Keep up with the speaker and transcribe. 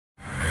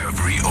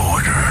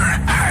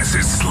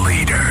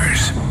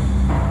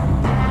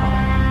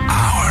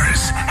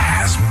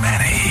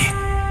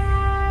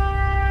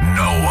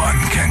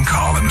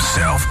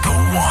himself the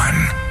one.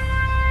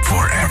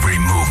 For every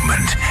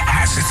movement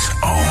has its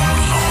own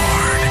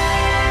lord.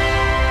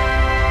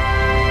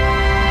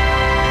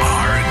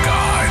 Our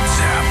gods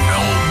have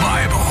no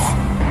Bible.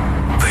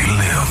 They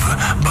live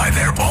by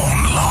their own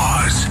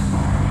laws.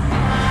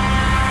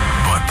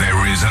 But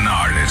there is an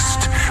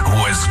artist who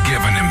has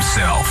given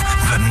himself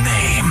the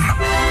name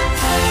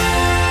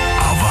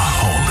of a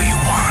holy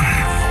one.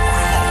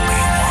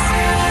 Holy one.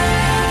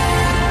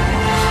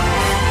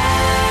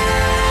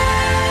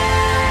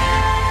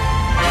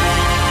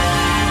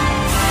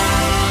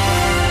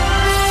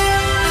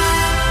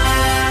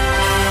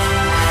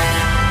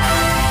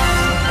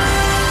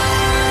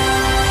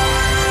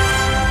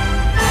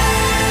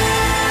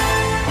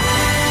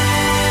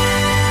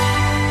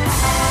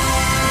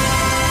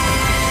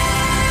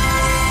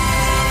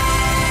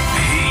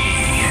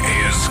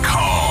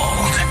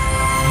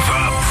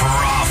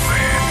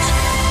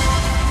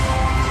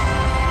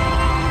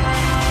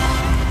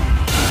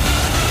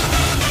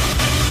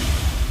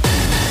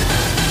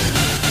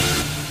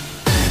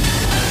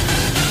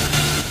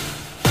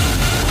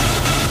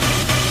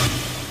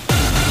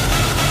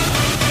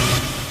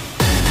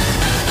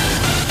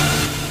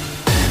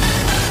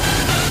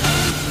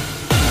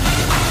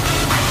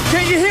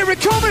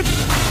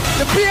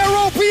 The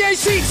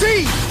P-R-O-P-A-C-T.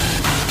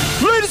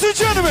 Ladies and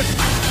gentlemen,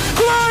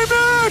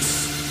 Qlimax!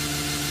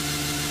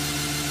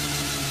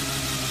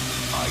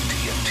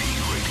 IDMT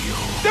Radio.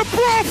 The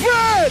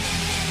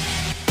Prophet!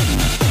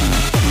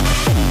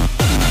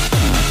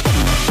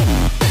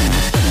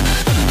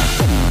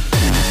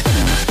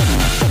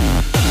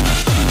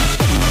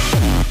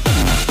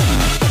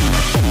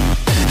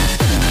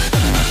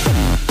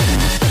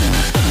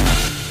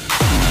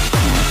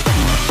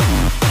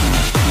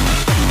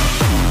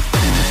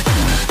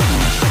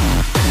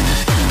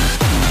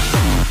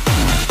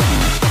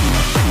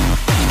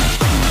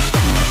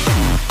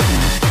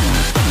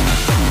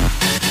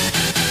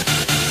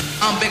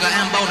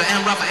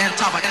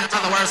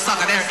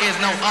 Sucker, there is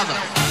no other.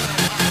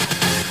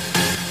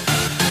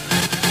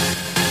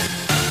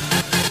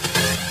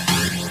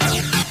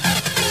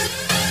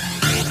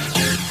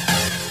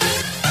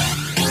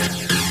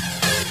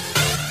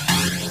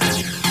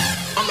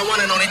 I'm the one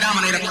and only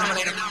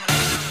Dominator.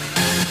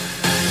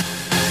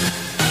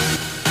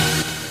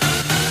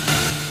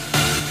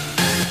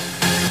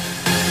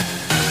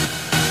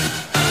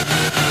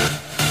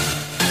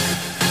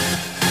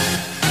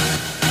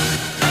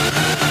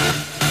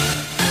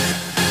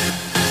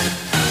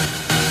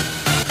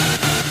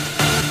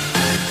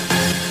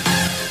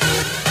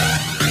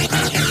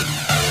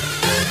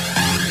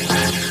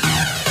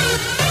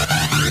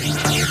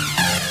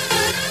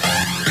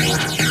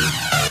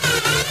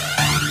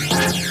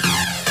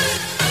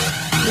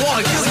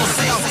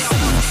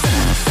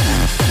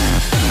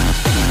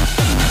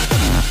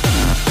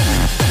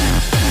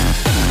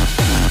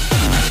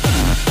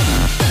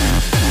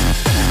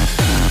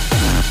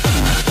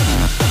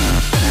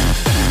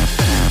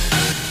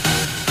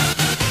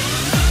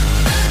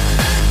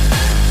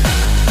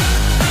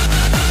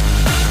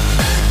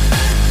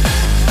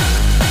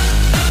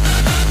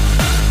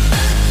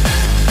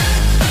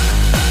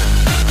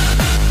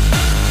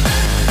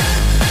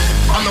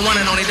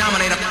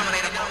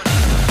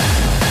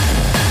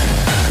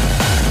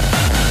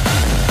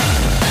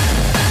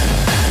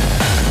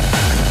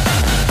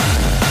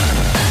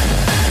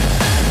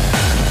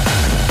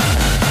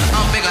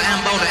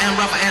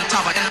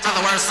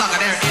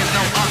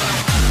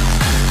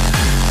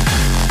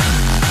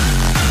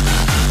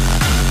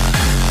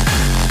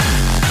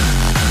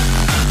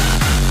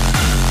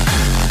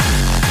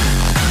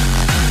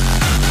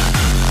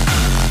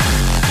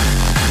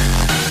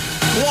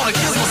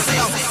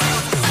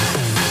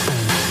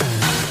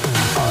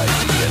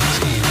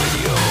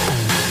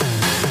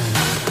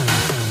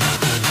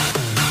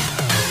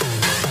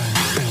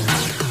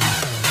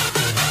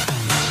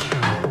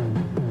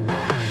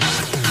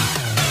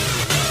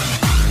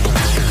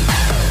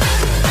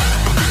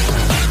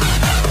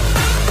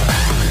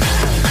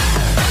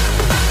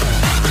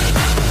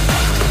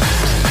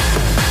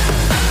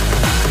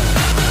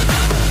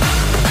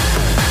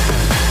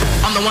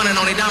 the one and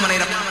only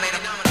Dominator.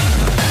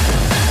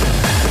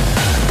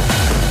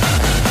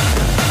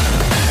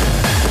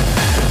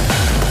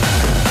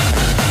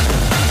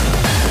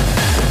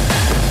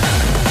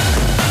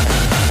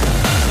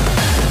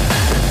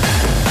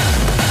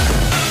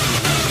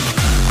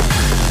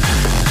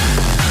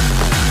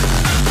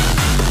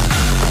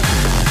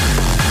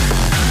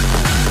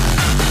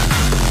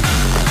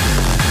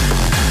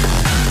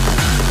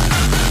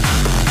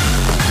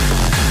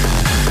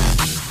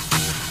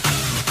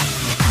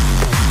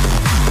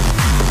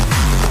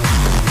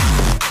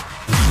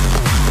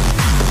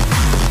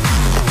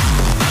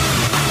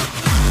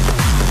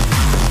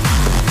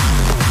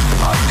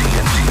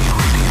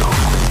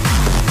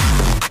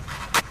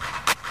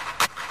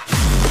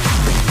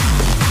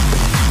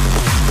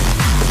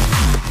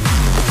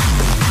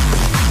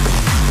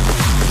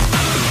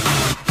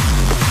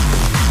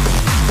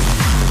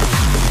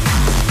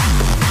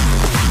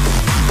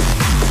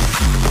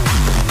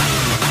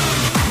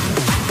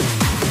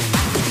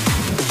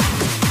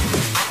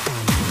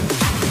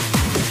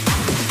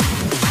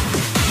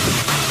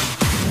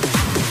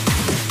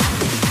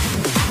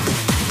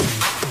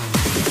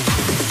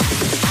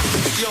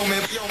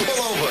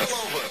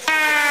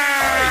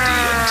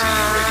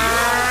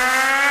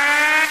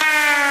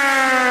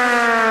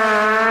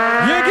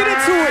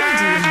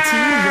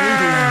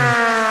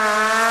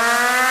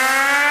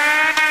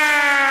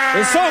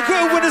 It's all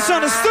good when it's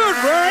understood,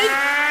 right?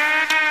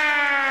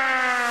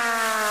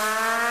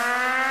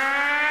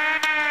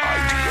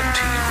 IDNT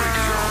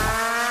Radio.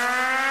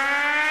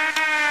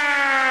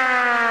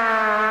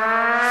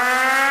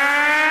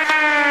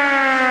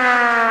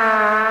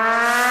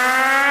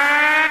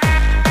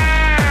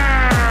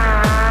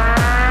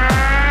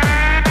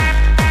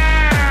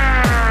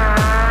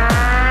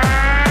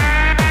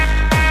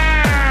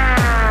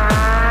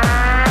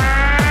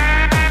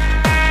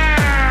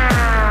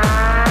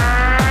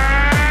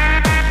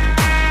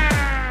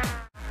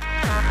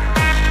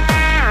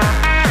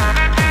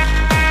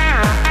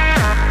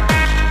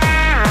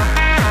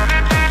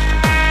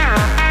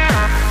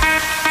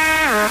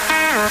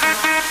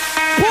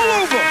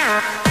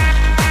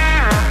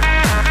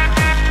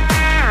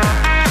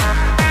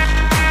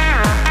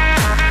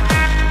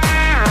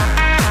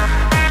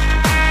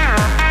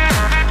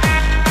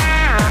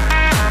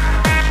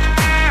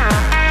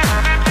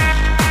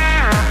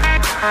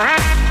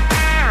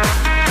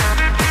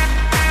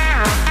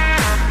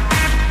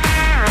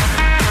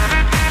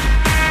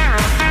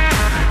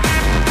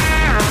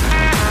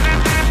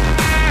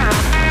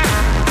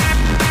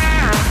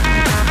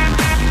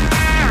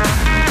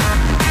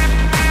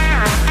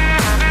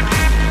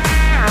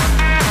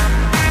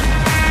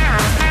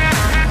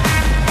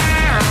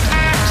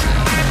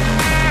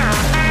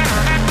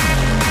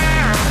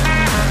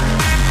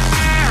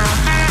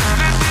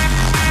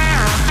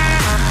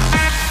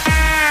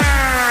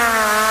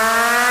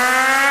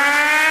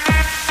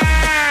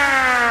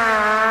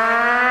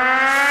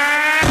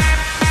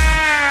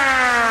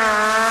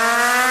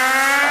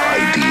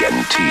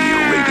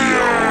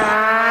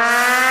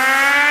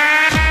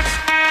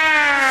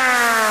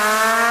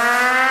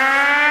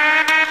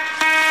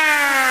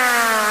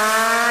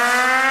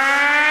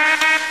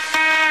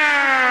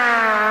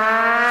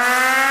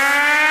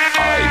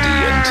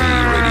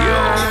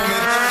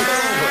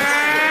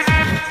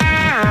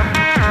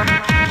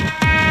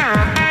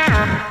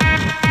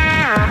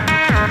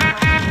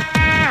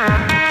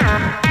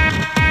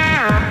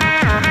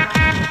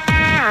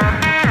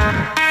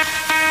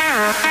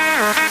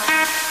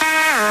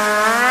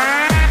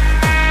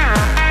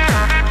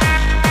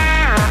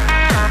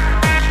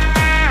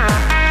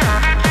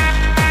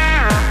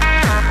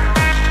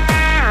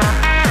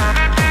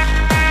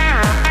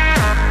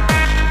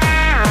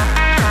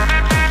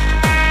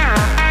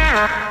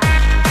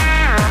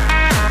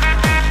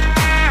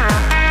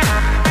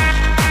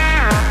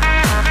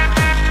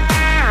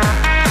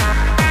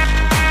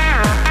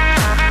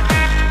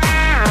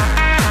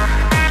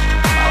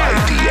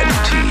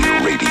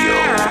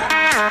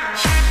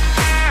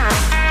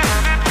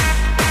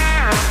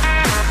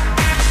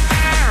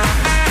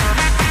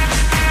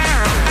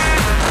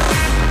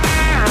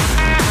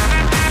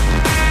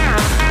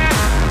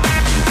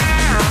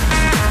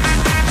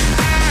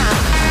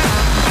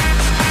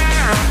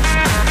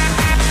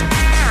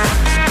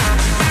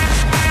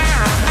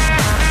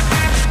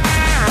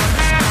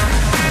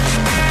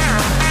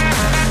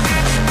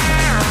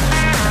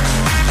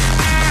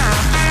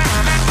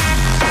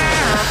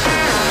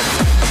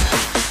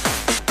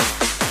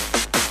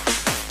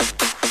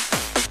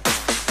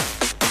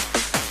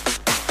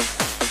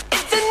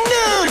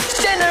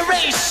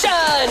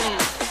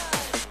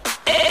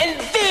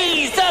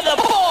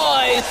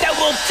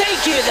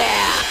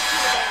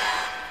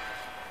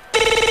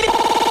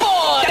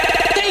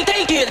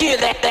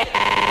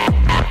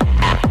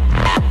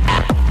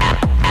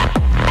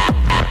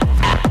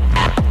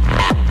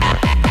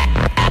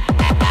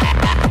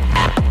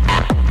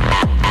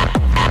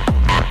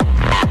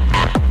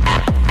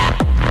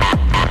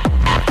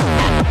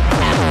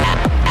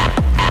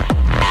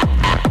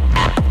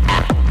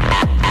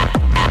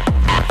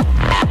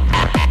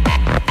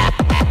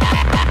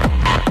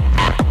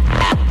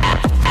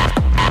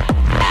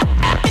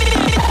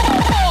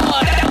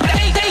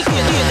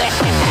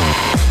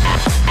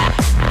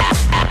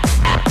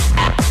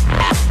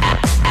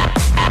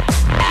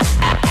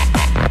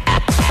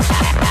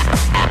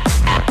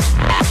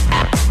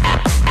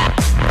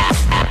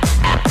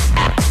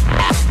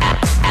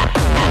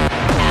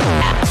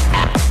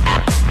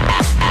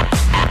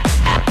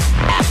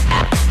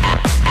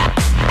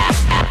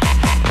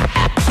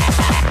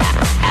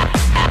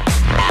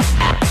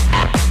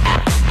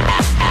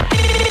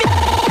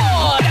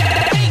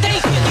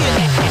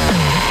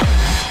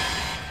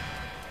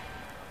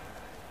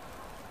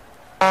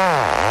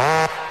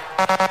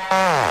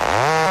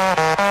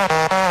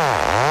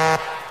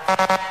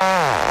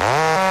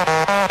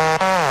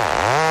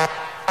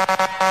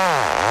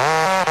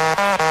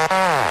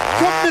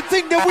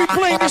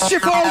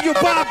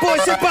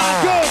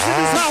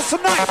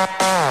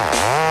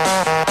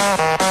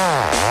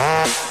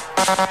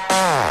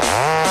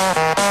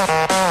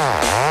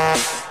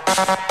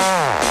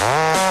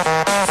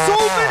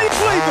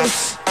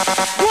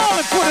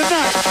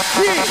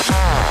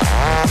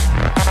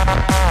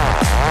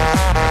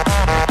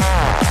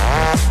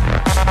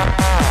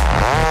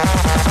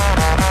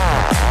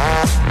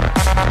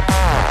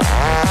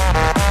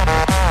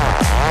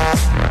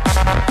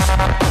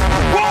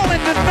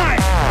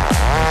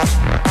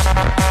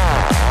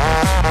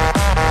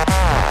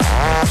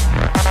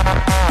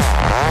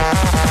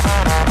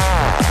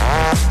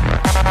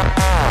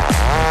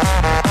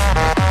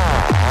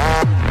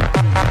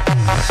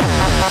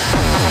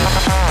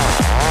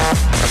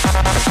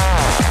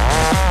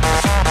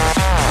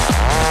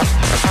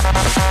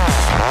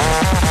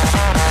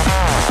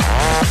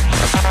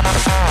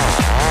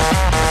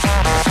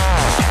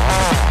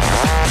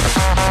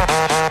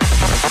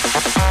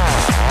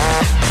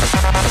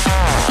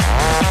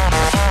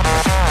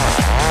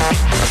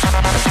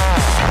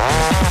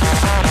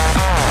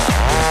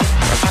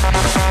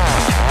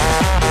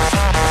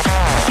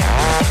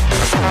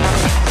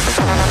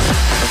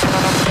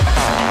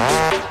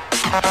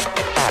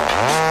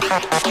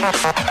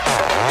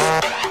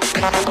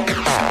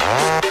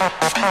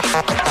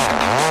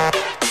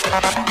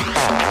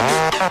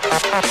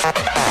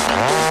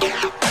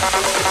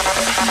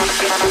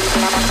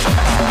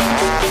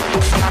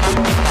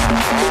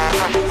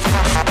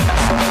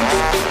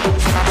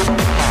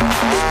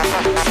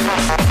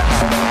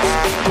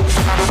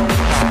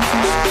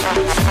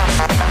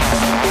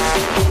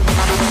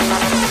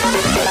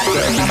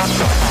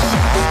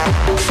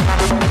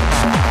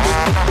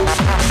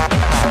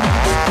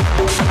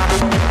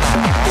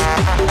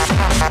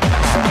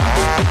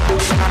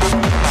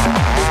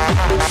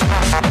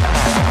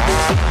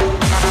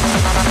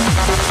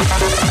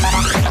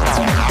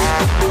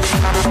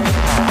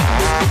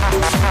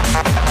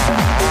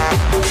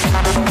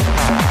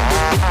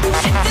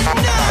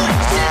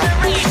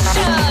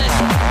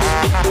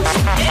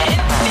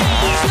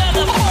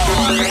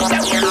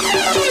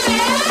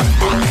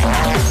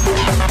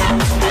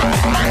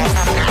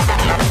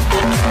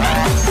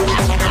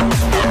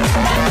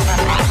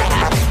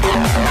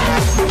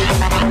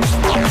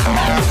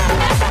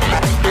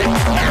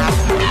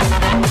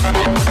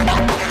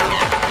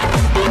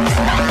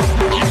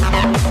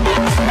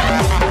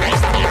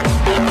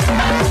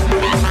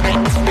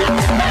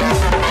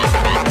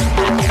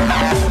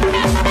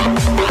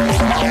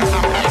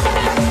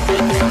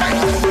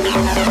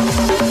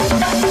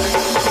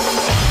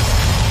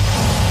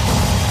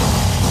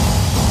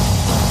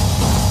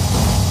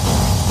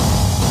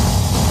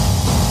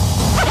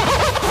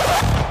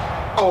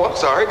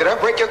 Sorry, did I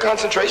break your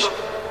concentration?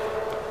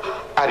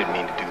 I didn't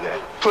mean to do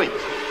that. Please,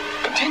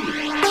 continue.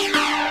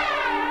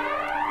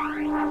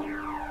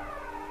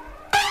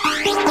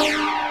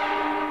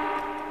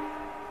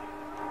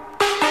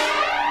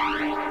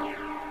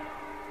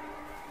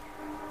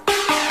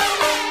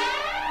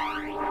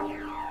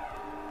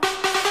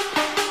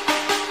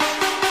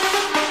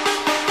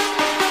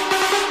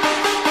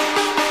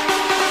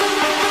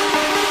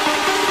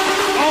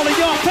 All of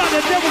y'all thought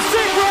that never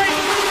sing right.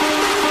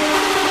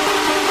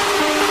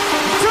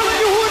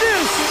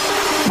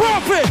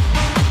 Profit!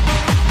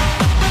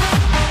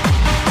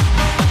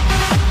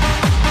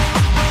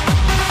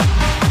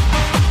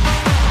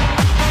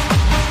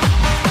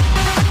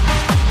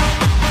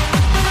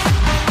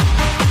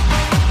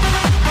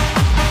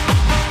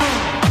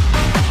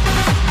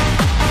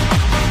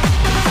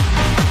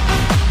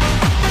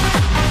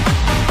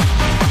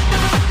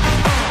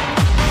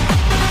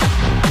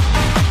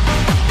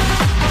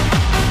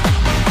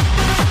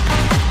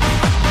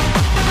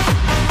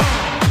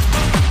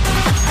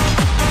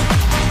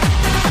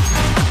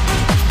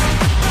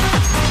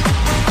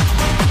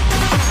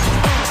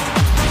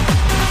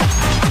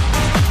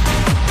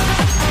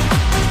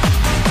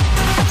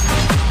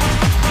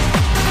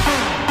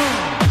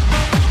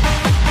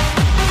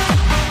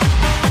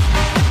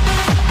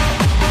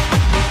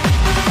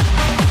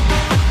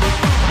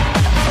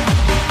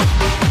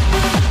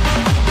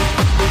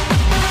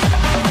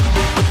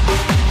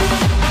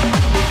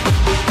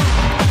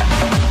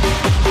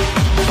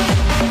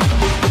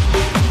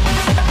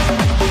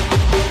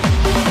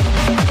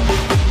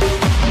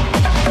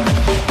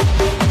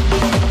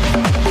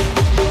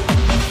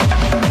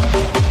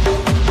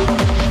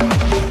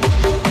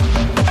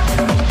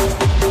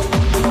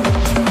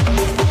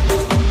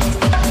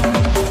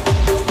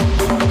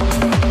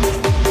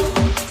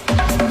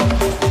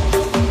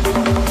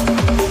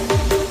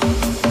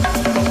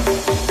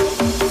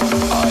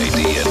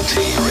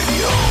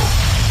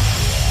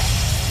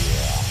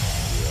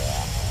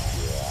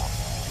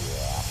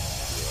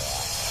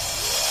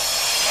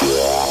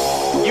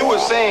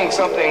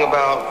 Something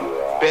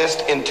about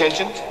best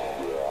intentions?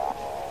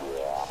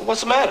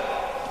 What's the matter?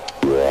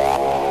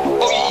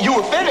 Oh, you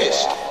were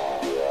finished.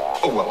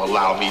 Oh, well,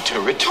 allow me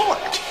to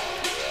retort.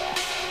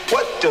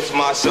 What does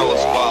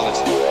Marcellus Wallace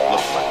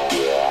look like?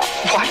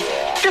 What?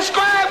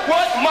 Describe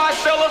what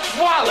Marcellus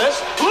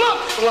Wallace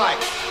looks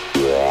like.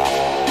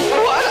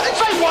 What?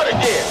 Say what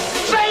again?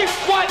 Say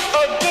what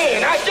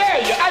again? I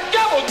dare you. I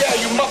double dare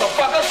you,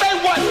 motherfucker. Say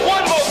what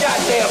one more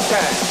goddamn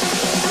time.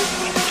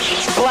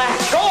 He's black.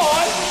 Go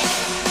on.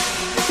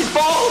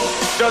 Bald?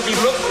 Does he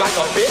look like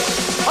a bitch?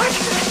 What?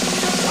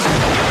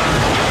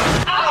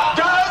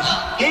 Does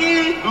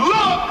he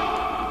look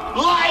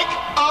like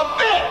a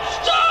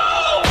bitch?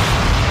 No!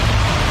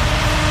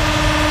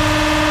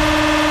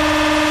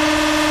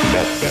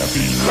 Let there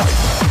be light.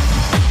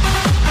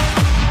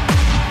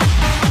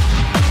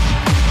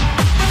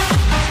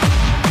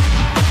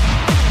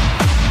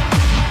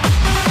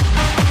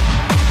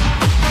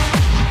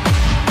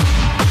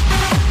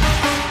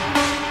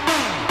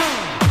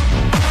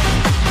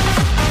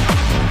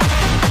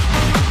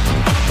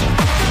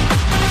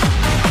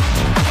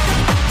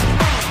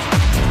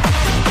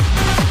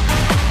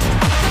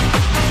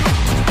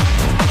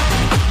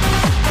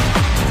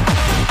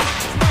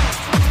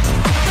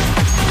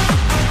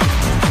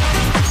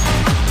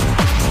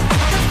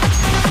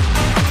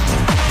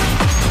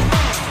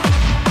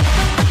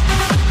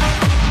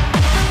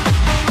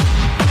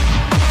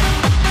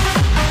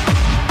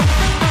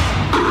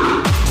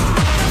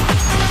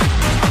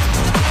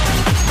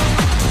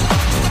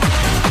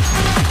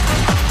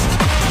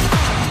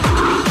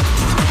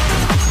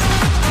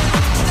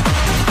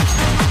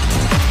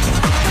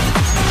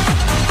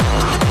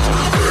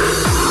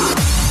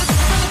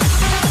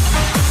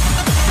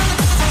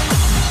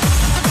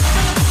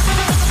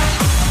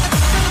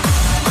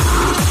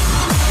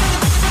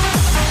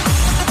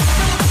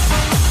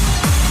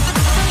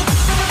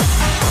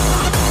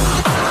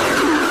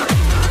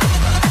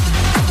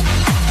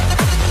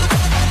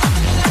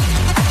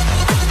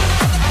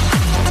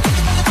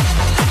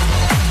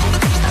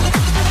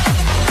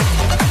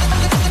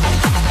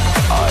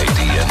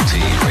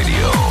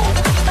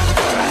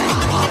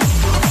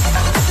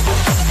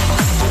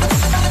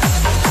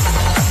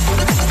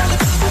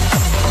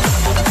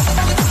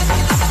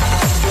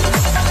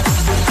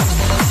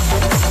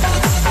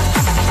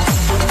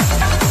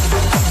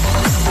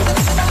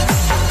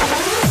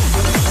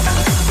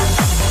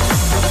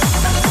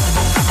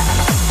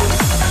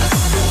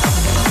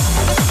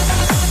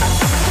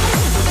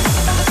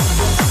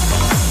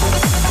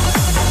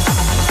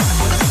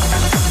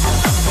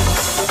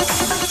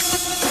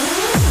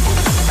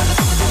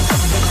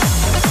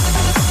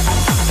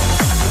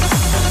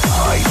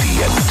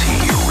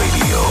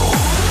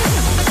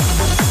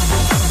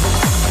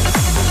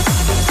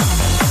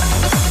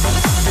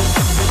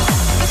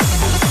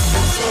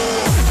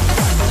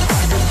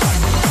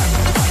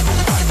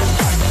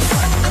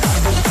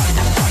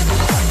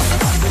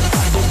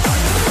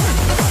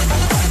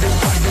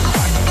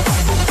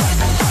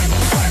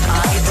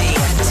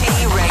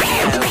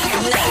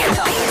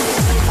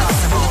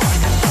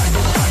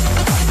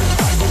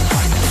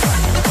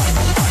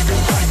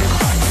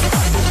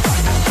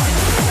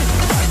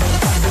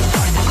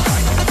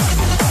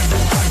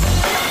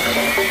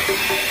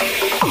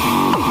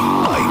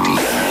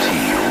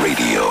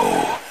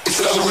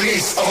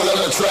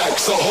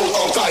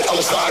 tight on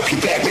the side, be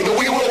back, nigga,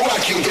 we will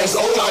rock you. Dance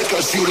all night,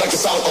 cause you like the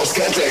sound of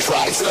Scantex,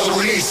 right? It's another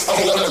release of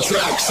another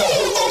track, so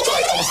hold on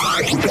tight on the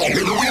side, be back,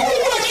 nigga, we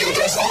will rock you.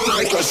 Dance all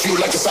night, cause you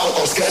like the sound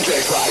of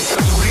Scantex, right? It's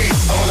another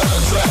release of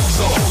another track,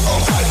 so hold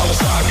on tight on the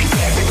side, be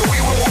back, nigga, we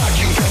will rock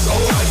you. Dance all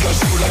night, cause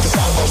you like the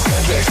sound of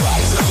Scantex, right?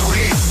 It's another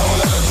release of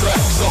another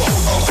track, so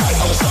hold on tight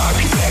on the side,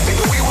 be back,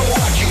 nigga, we will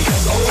rock you.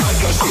 Dance all night,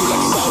 cause you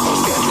like the sound of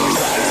Scantex,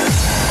 right?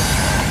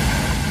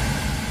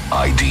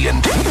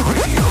 ID&T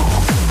Radio.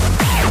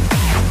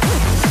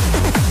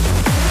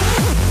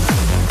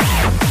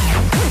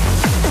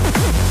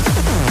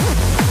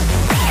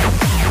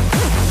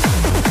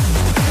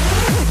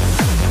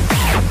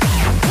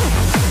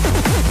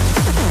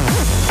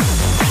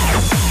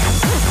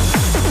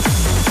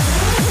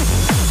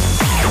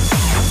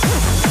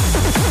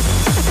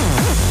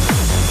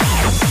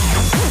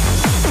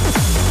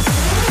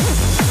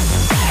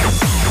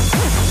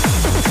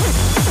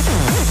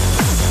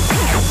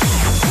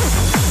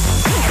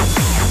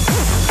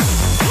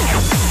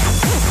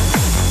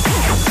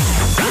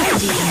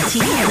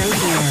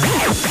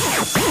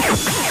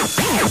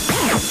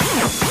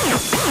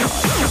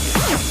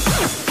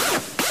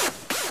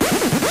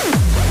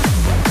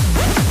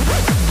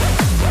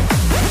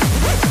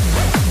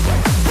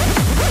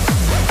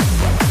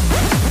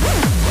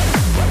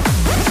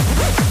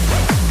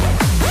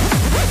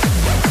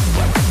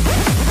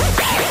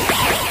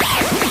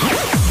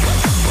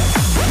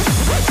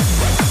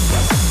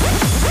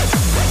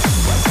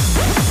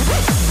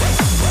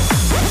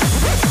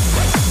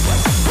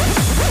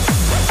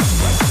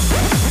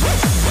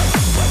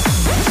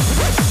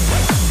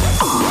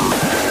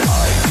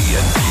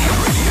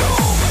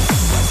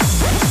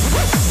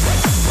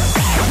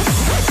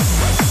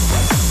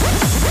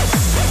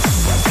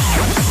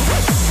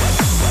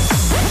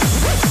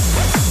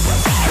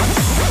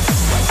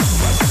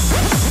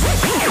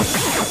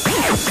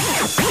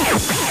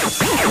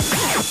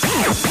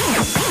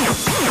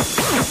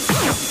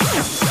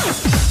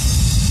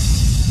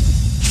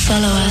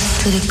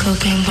 To the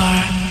cocaine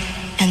bar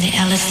and the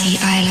LSD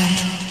island.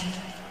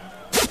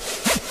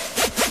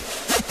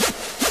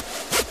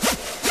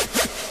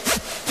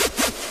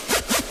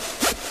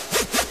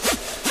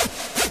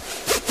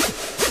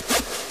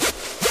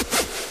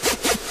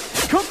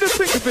 Come to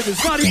think of it,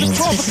 it's not even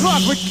 12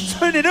 o'clock, we're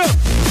turning up.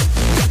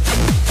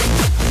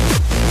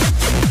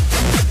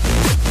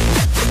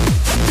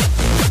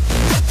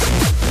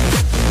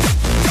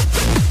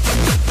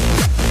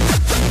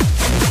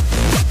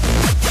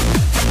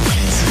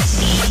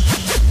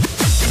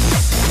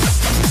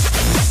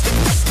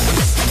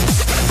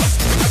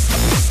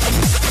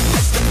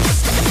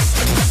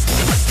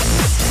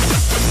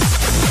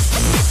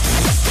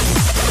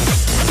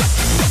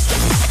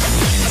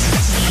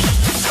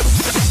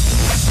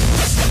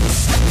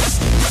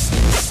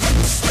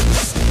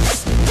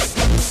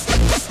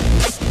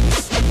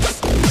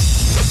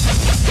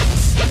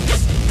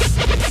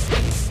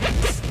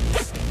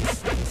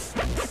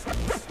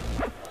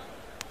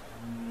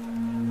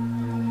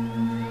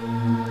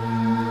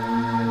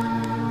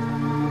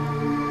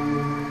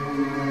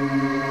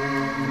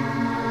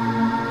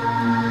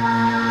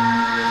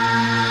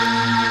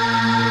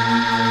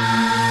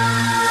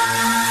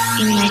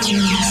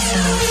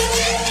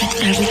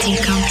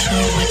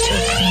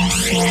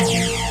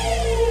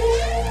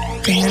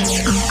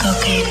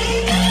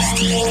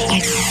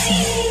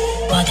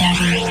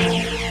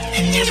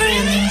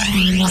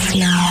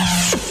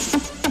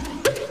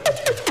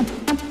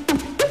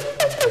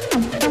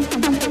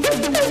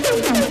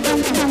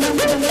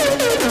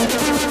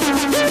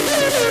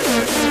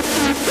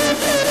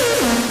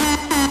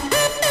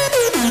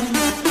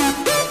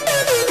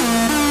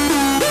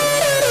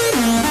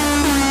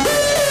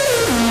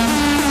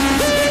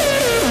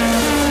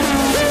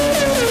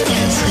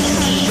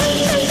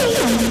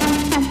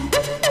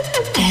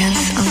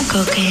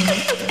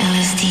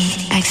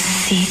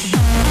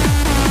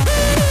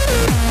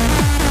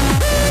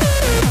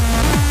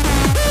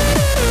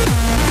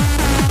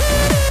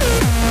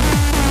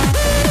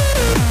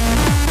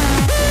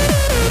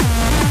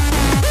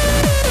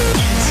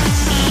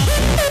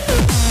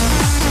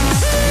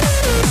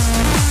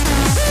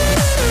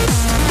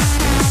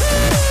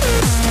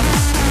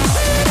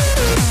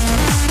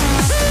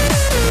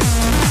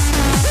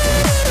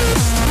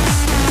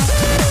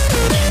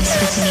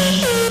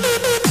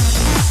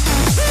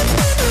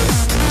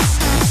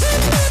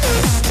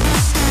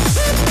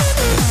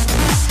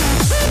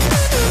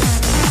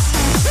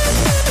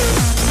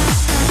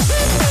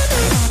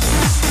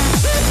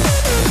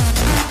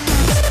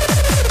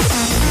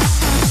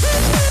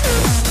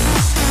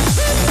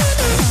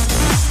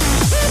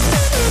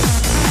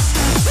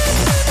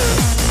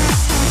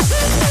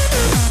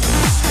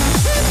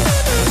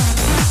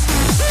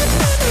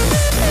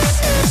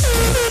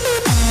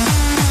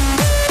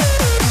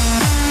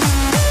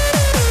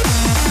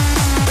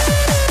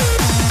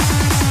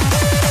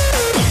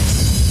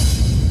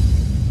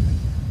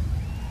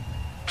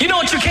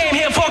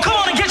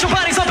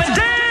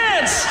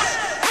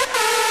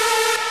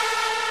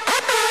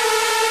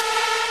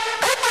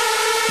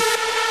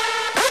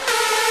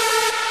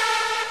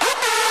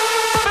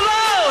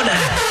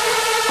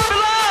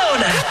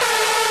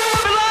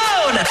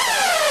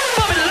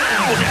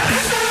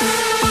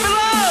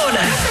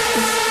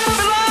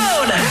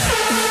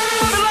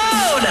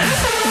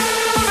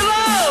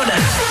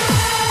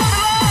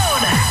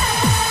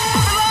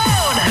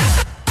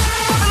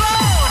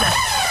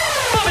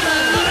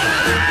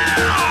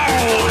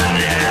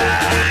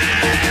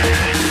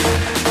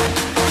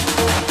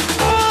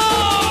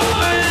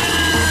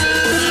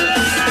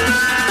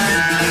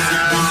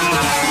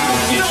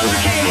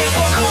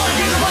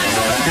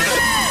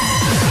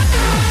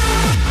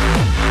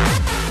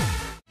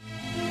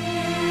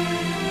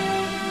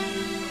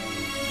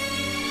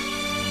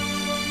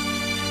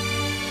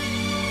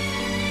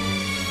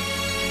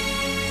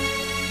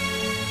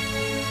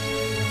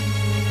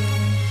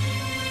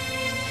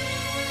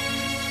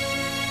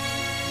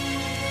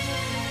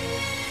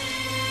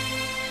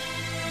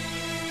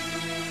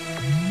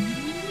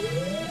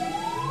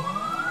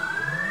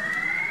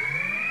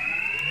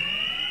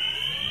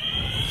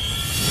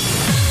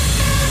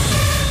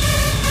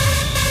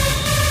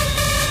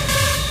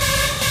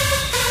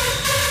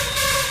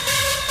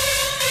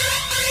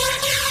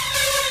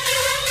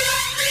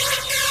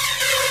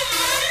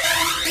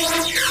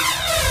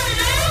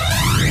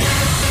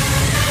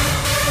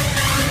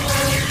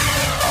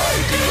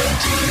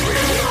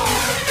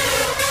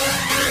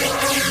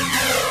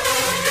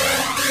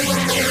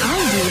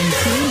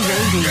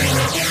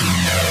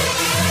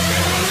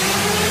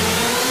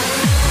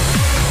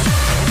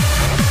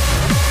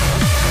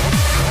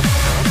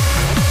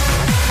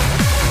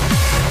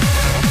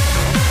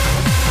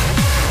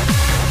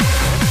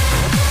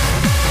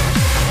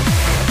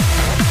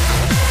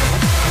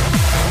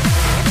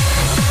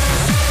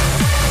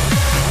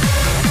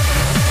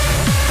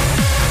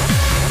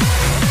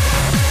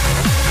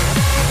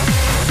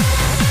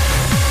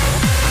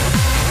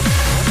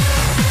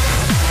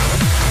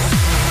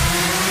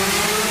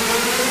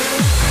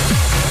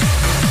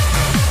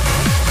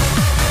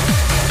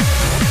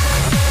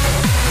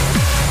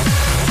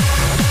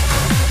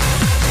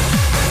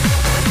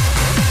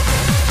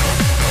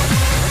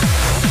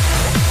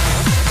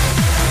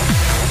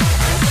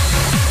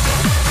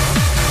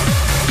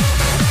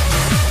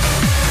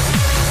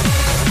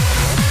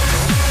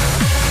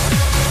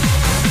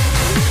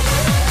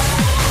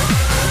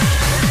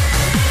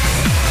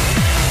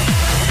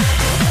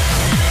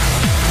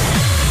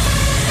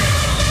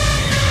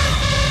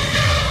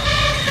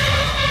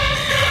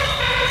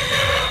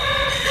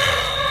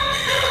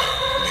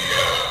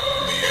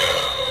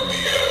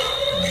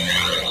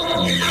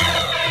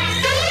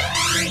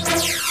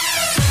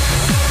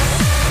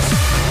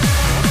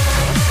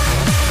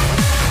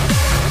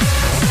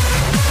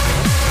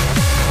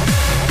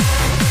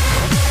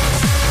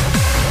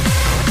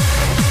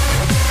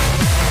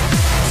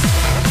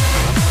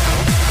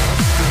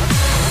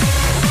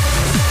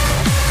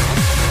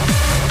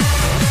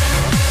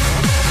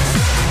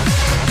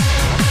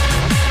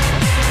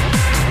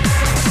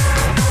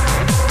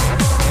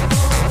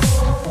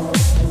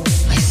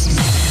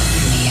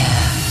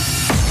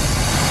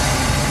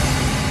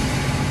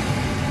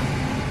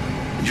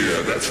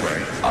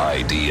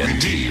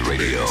 ID&T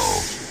Radio.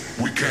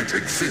 We can't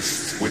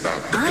exist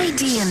without the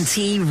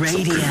ID&T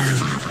Radio.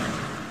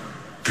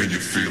 Can you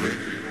feel it?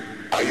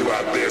 Are you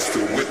out there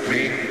still with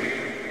me?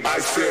 I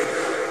said,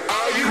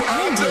 are you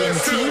out there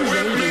still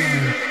with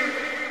me?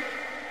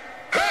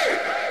 Hey!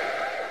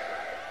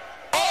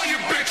 All you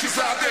bitches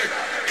out there,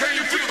 can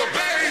you feel the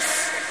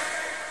bass?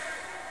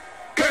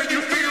 Can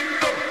you feel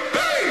the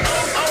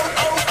bass?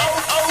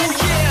 Oh,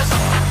 yes!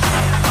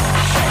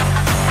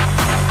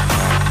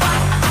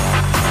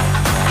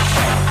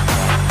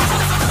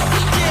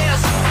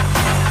 Yes!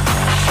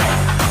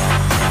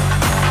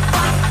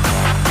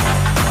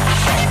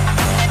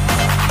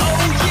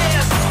 Oh,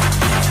 yes!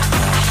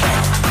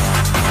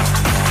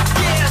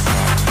 Yes!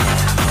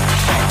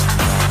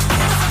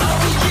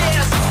 Oh,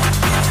 yes!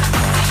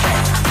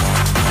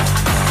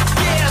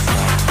 Yes!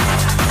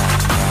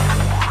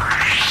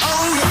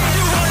 Oh,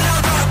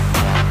 yeah!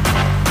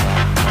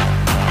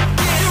 You wanna rock? You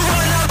wanna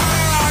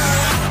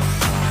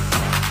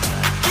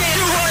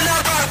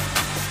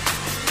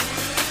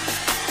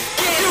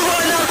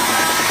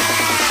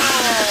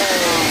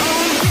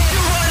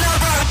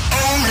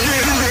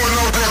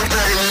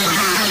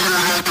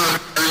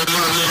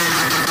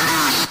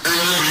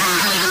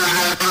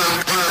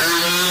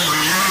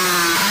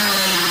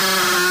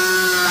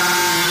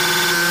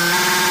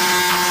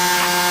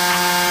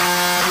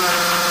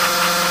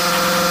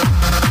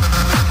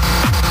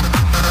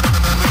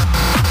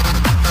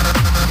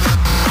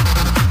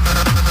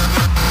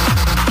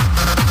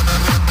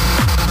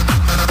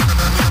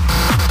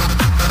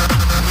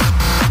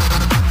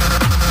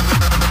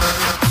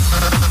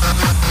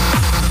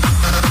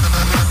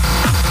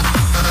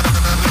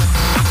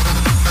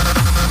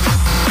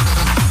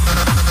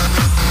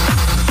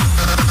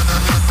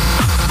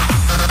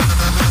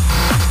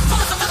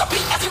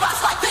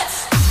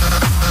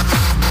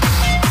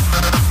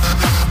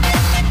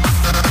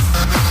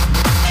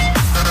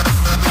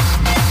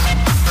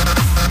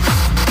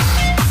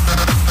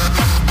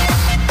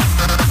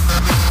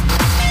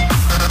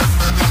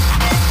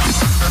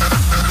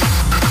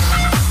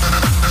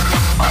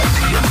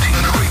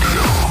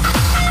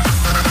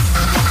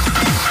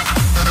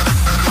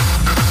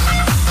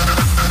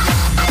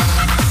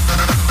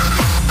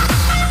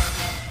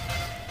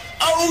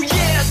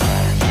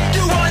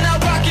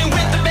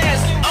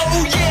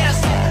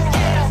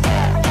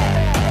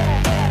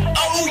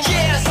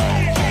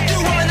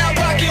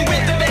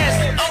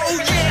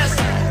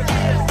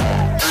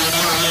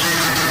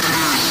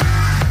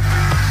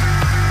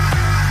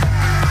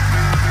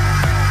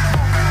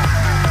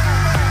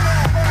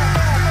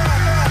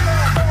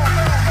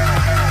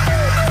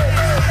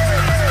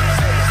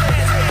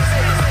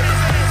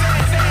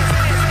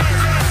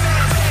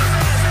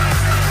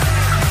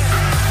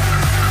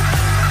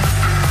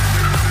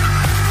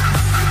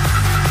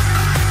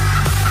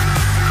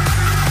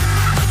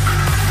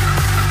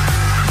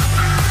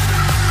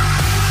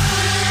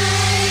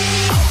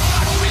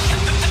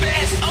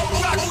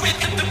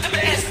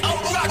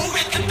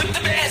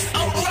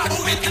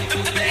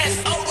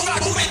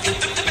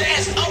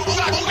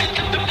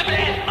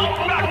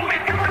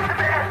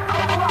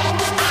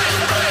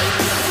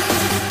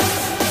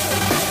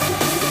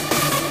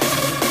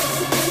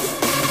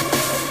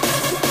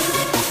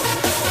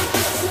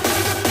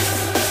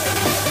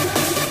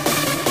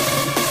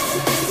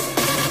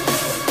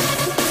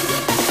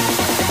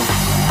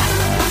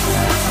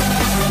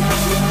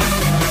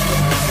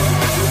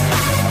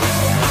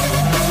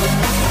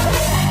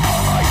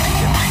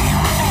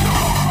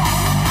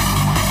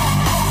rock?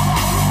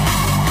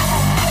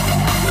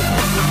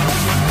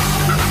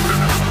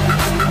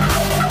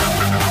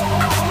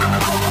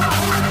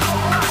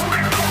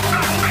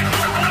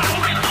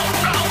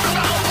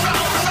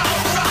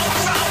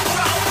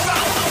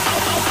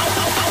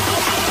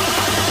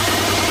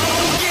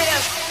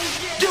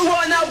 You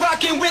wanna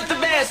rock? You wanna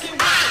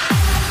rock?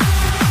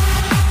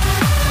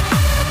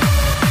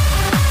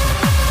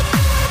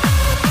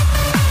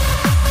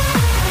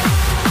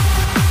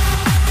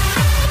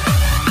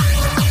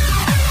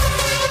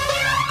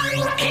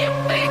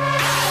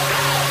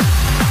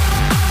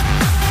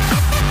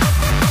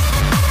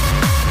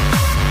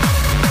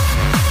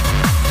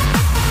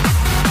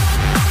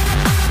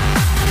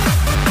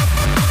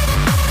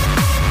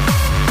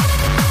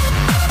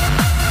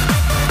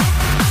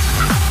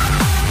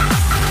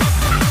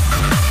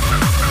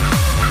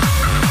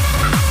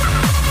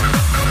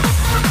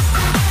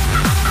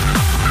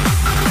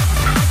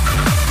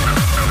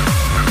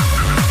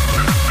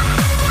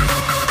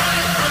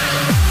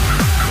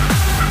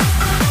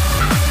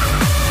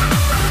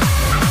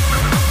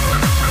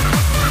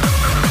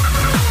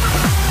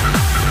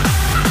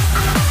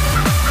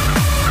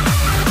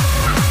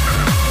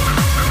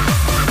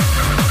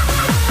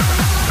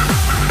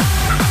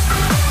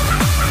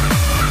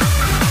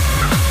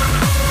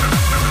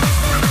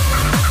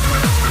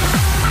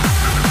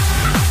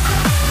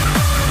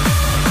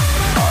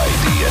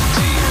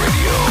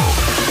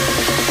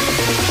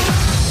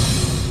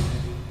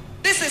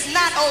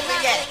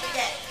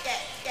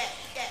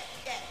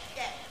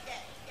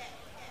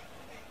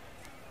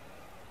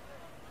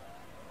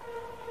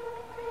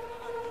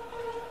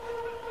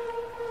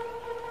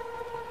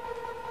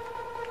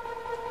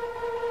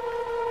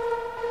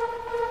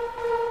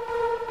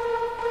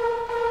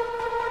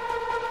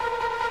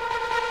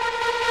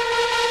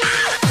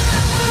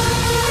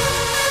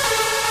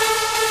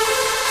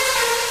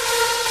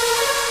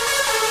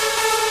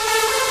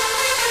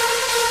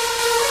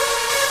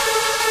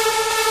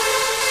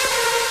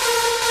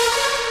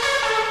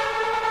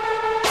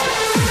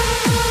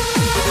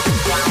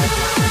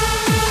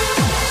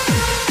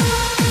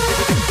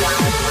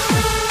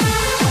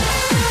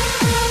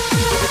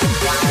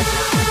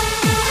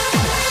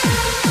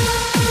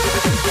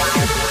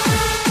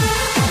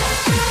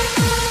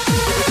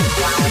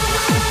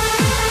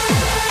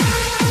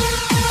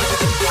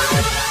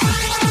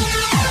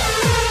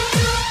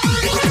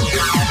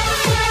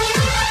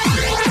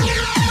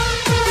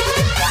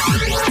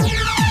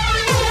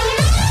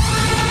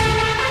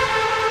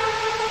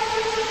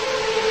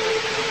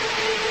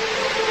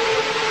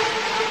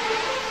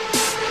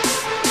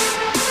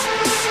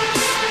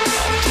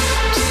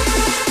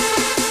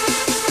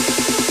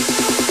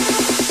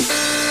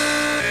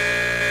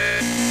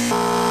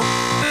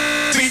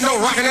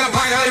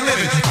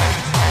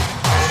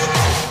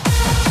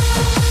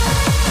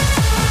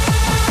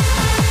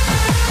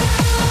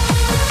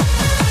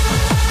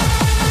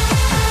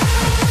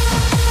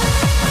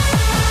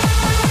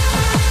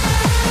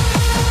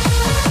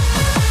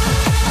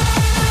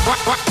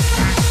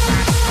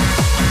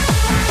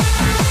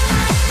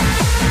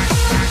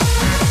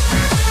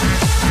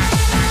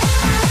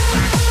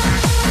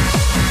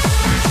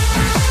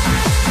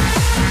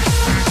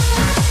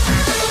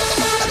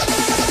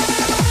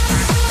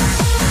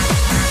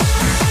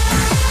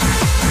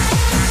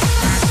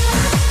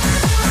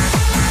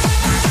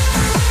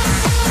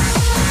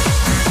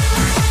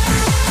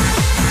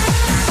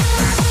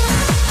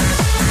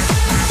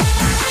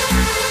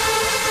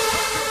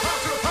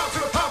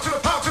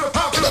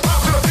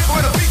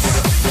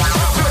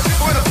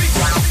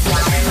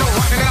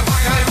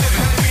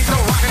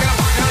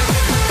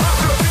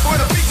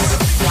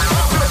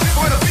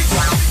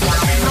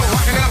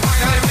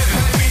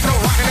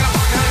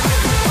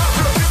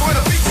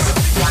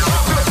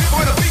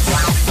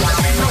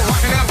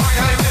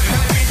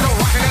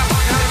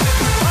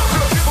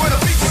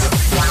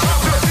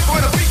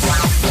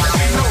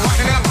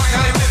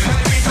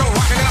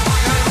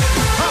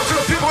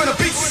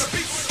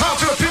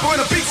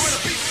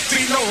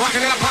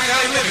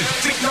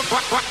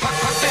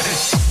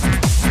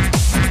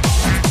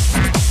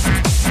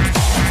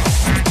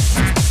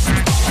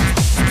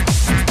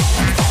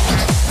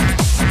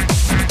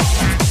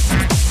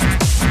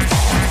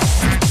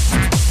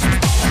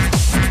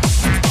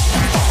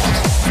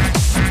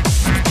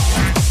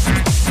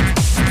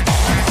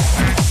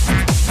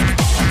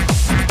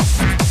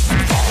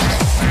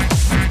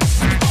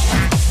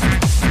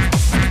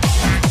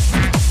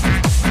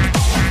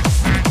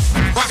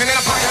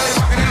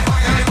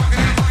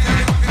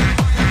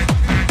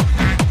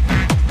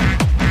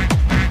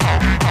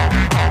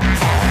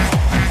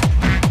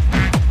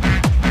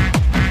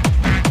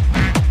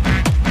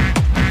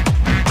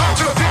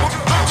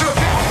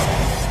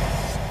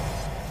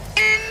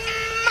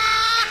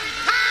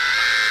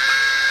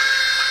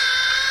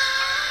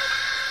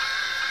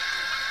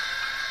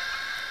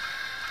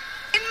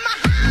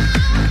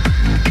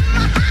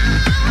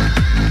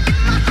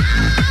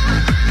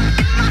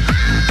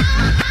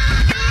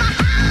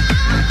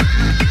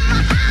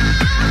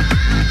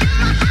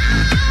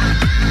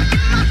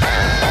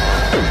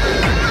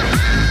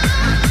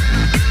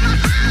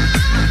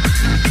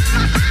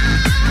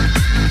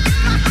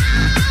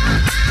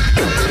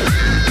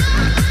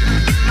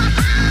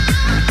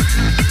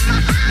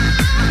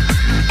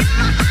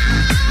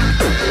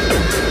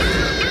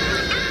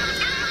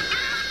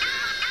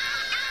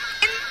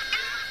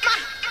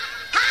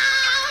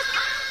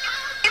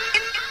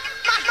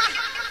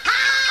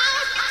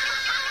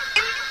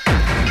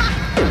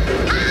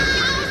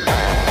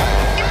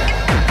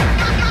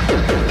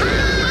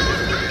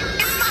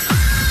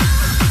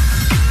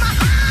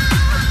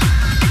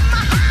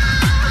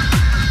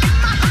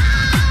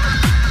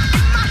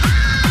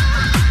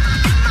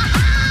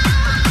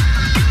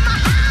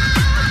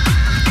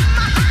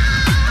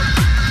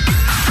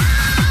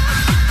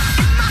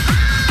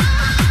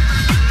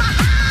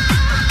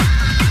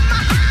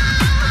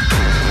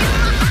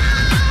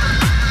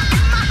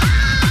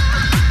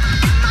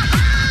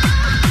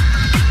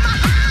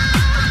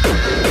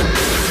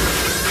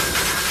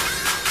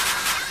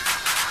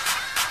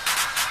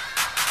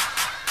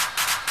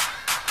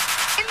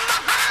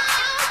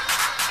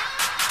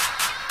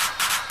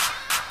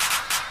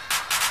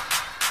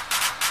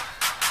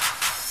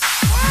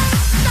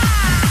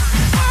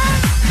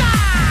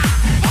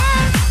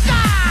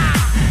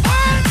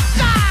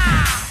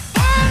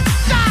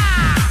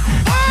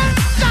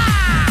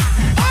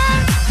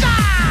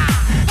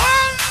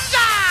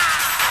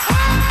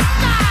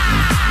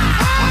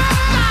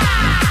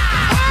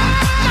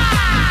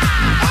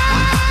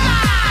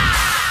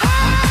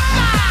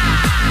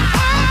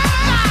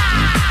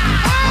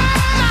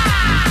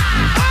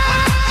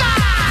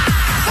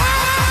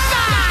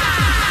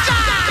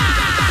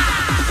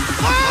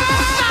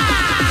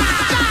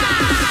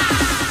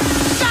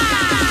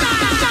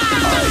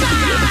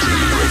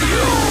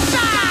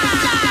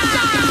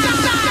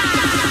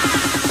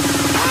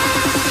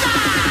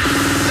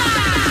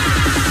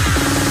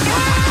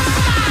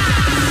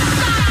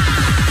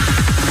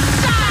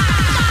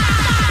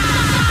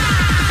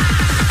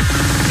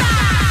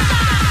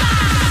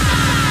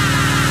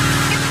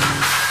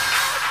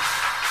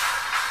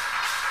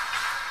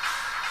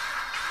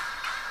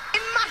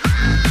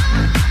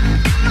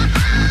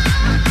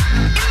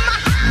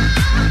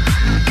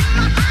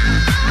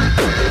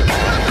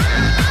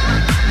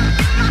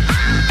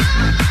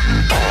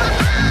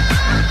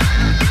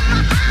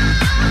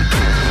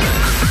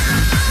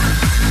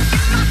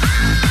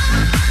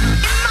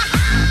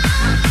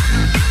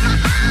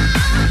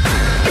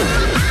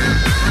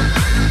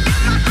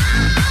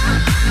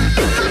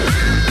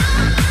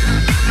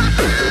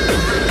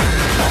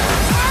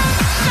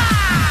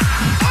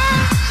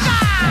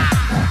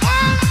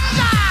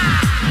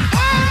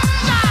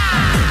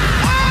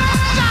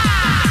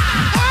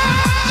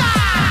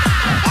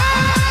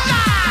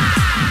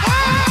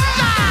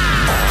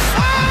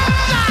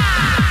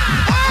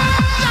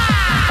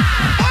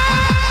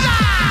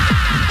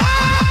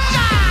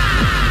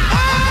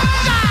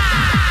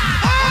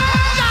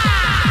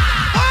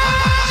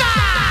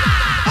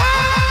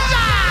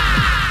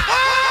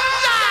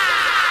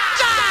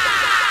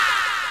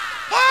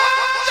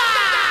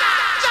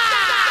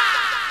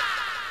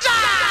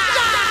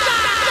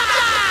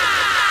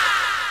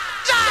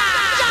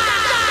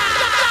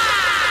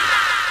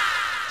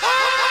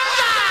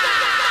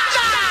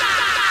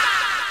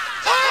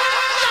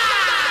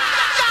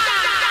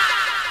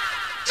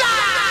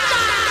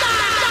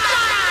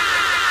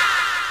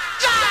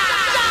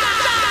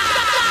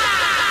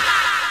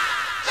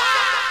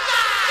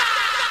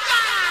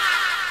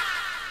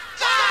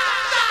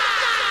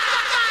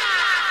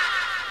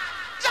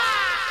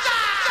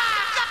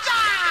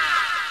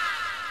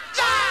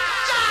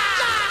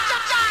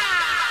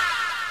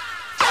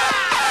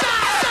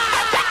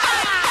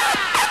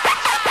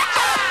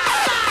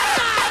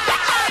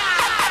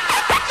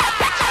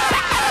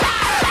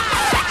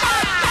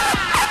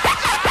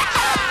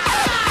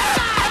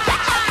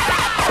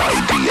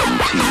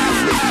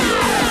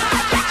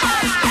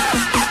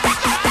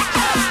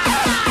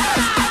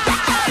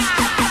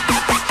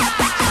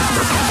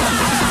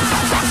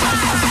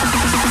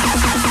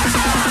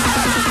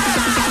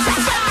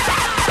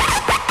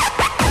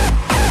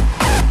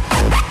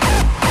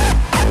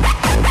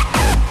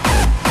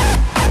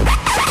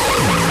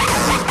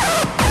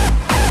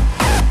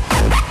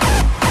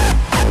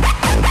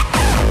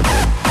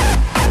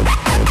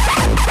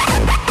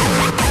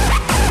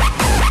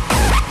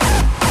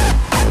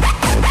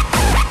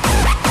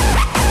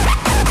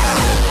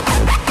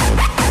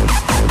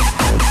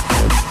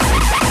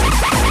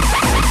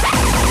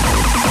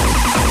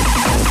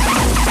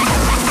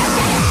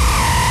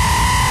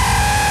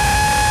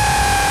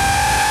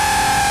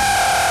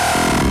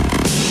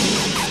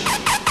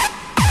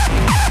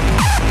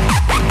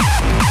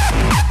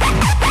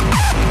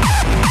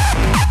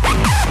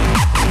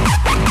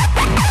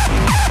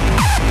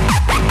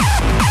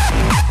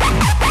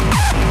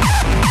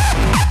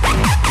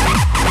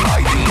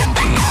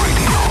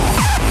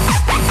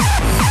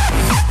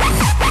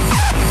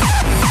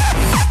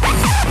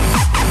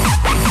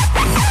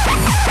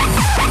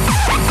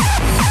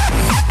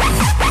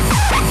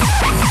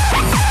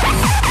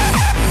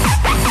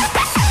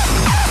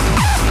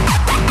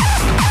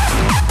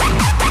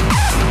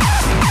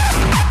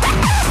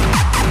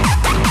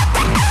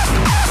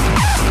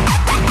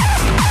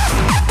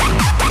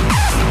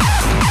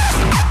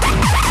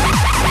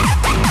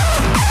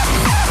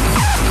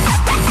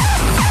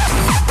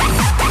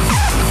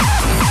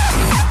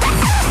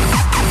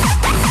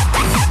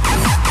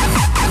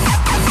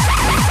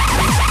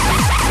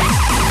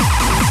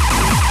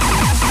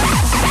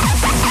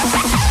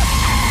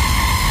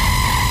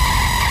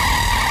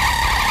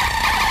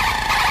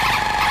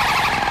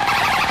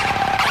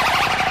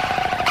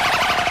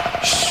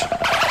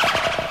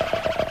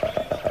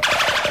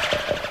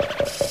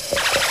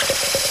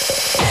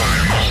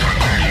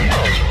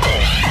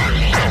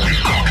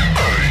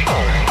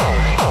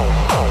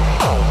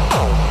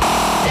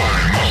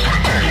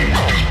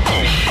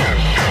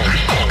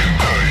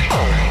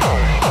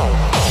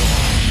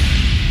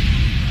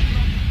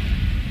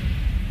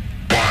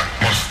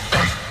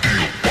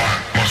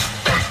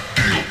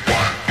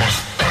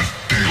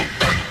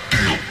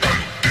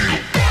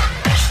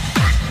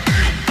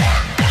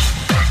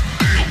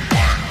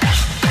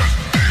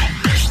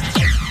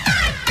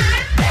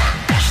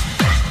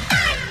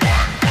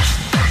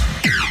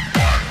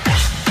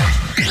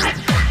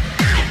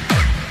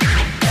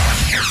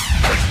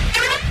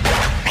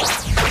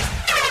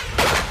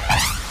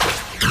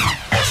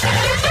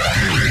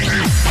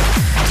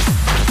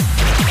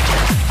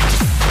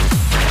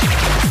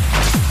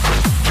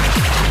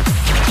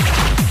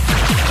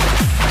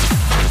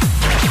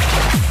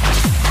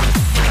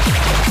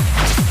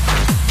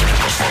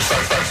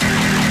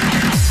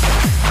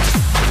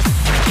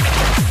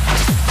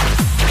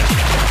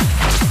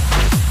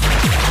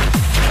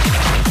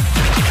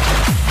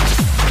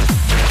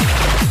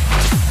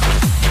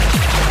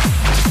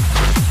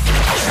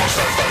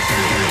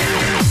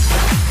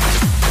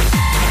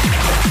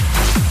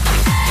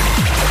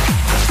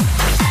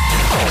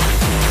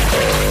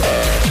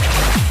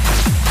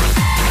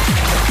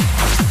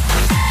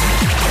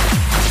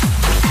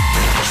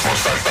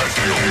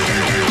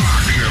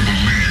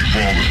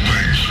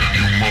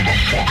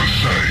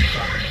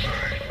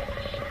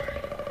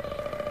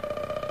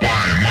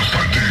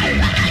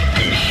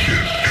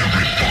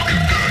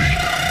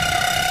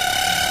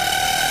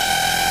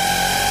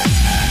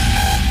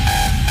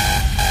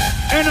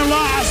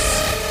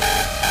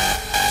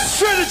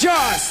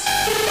 apologize.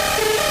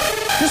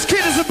 This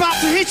kid is about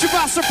to hit you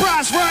by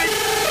surprise, right?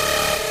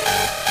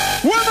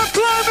 Where the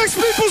Qlimax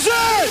people's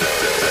at?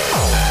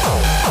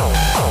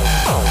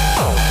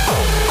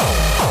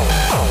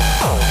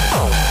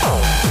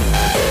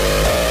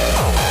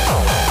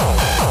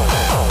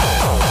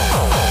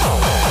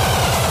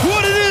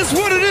 What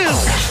it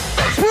is?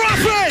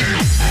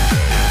 Profit!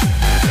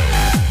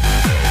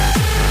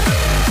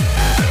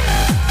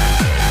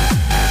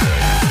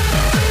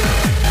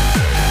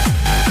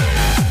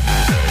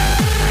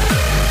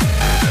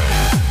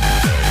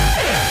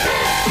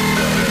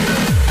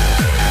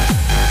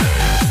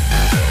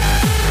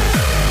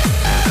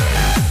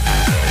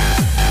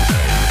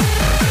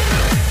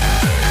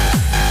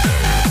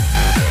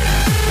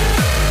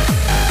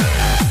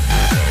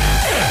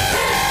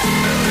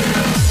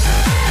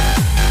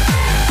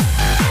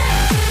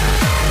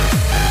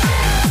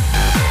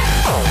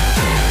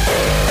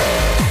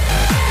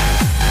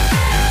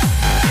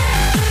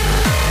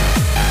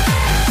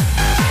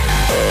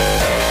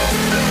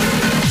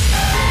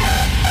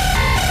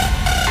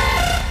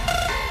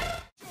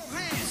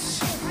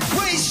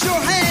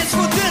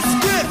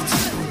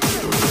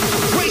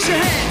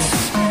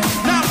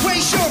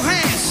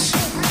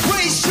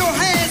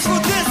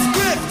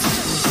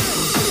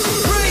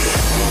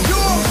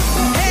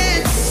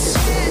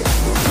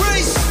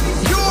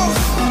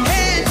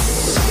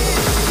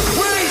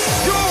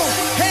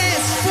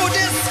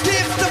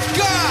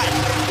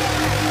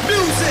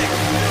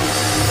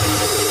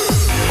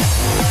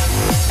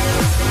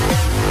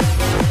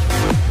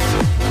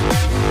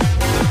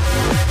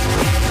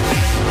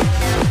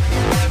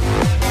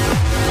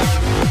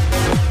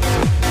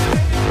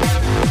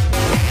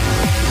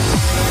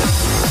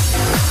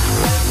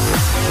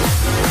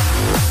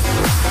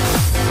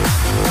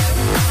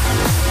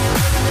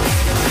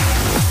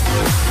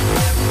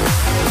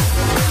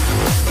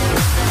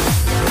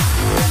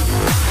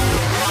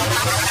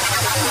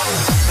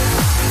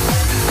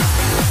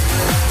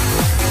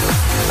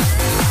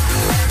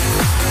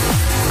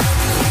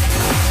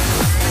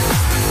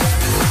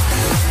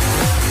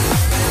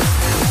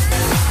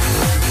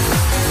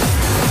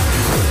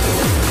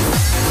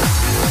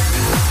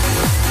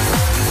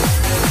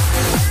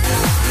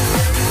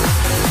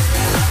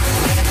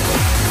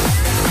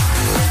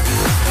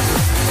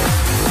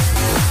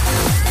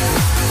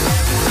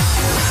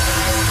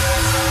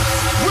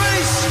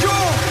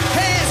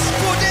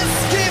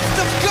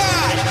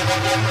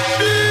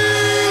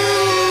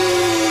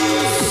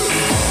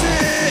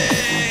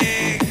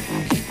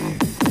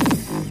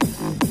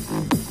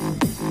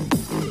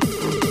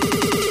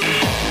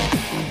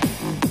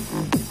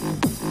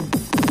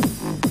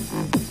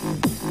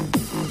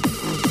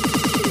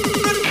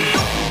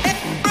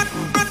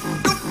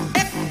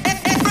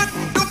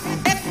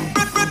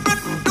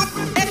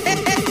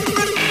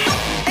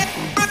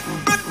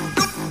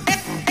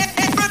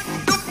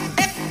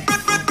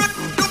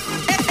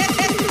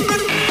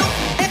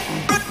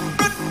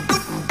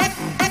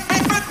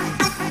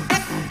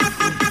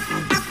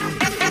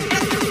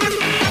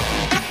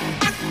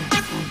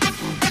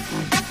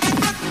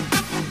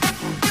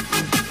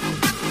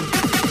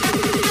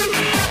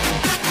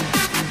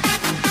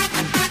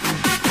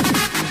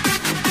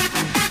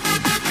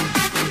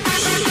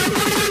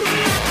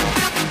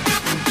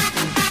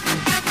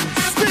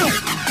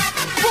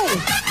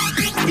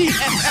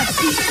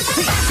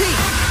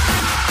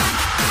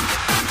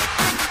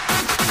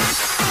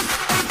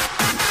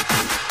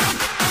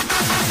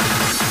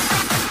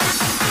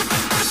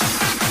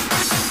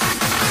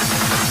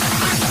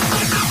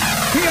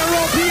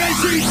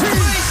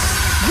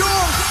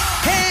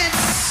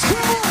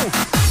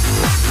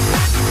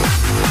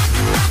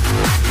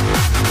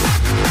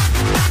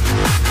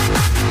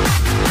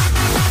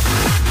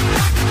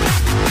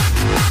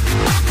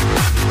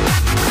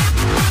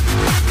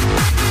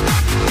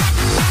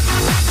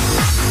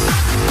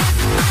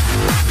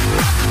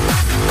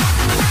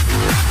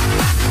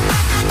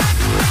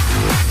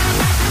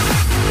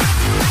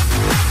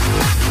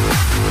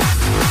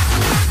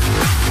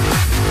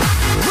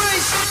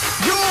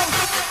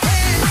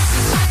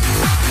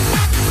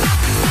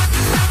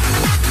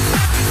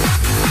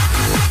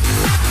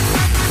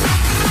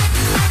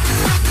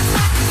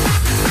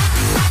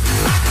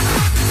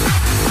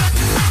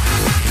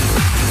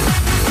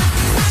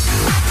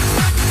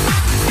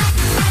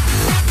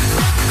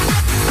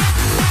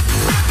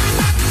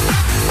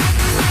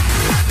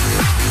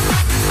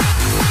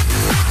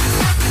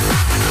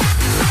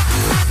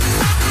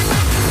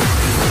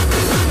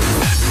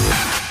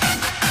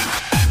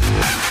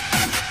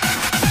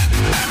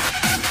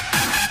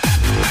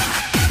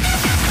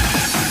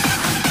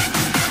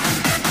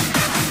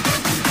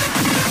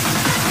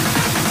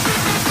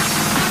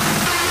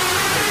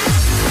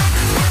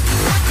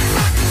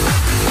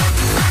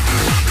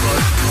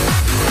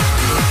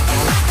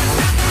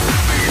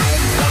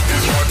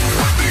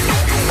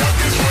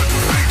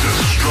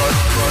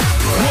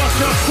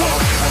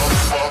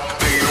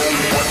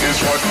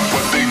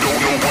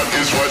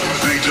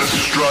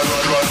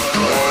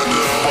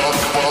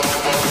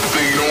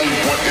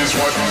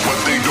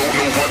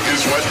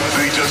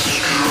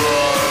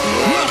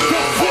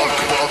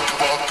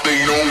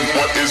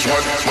 is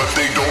what, but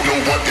they don't know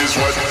what is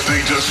what.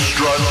 They just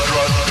strut,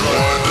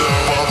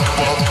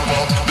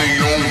 they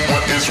know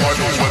what is what,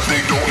 but they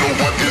don't know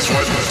what is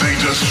what. They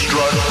just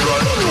strut,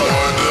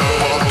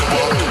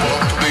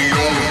 they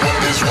know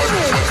what is what,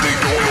 but they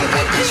don't know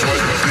what is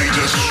what. They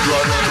just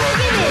strut,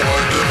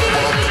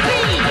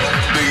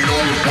 they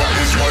know what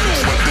is what,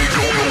 but they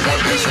don't know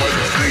what is what.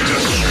 They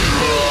just strut,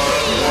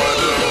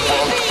 they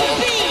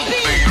know what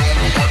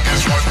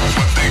is what,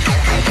 but they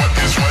don't know what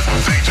is what.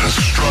 They just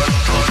strut,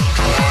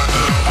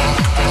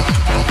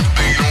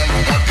 they know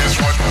what is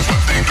what,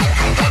 but they don't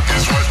know what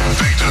is what.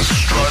 They just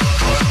strut,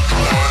 they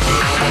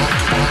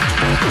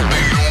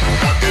know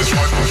what is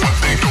what, but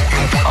they don't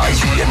know what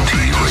is what. IDNT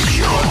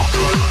Radio.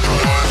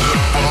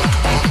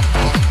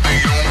 They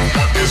know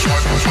what is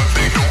what, but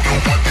they don't know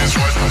what is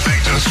what. They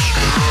just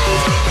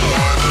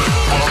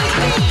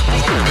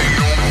they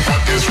know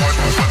what is what,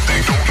 but they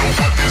don't know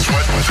what is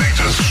what. They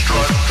just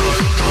strut.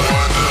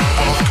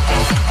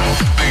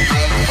 They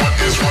know what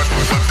is what,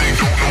 but they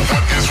don't know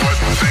what is what.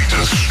 They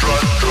just strut.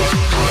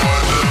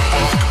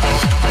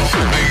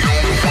 They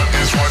know what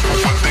is what,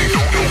 but they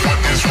don't know what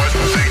is what.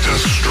 They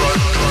just strut.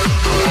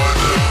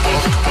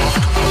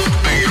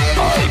 They know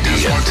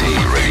IDNT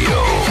Radio.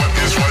 what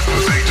is what,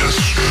 they just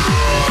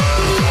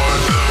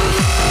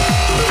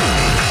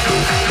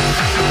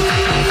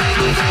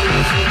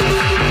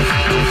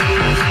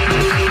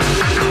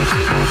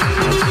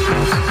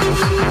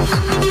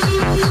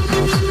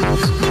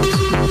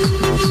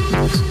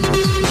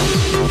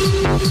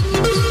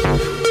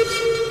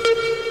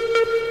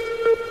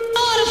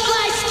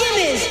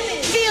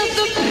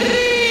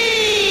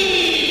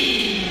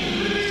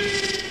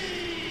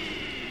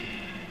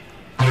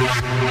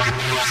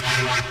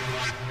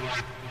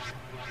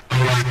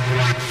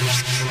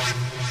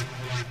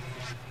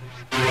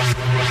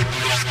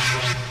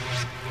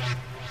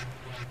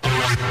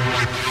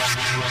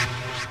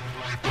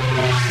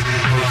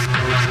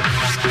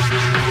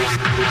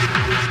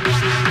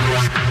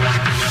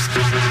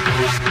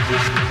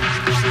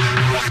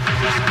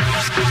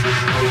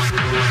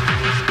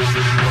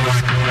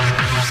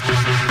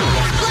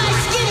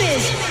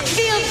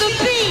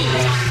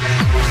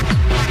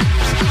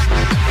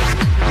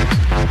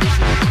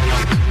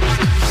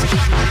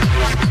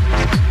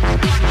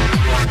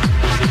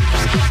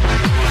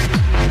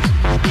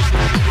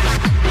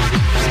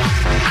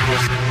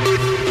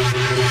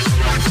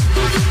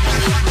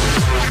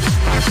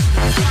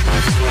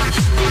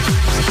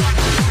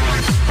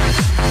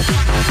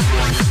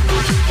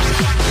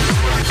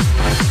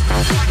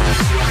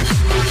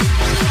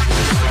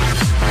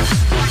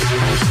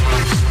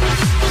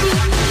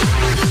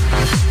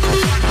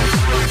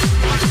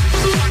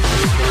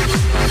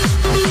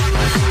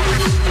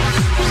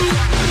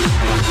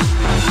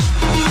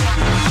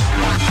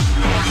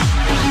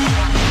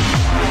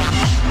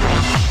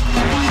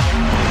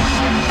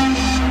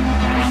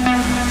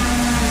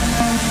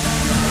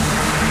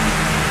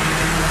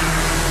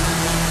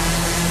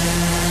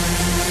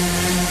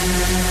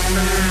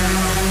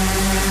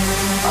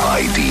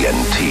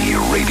IDNT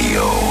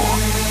Radio.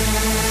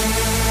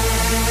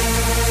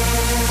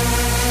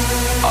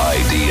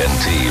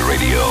 IDNT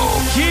Radio.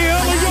 Yeah,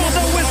 we all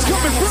know where it's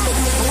coming from.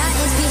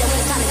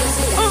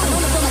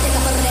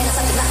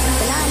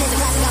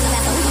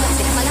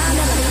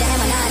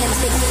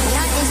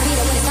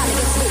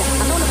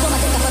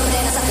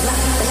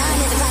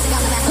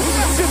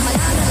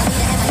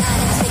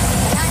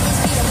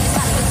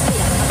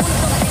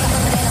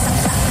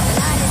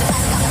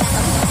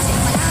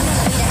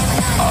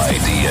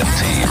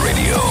 IDNT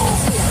Radio.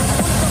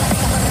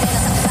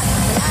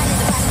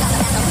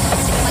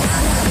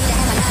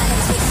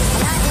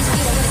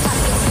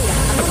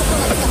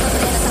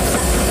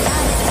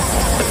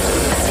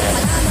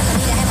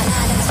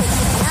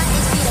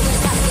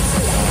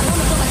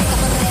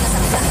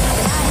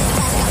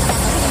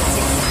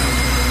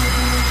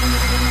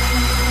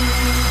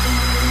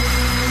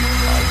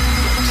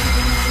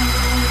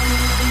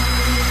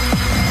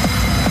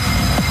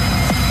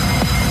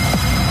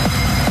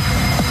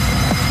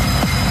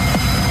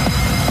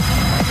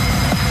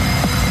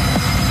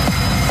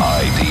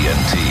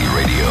 IDNT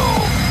Radio.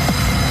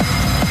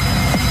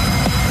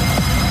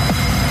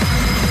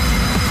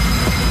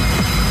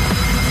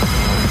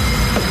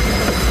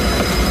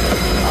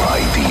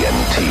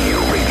 IDNT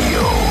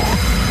Radio.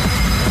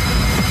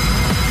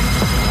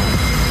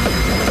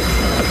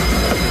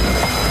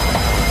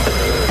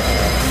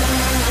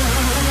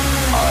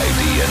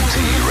 IDNT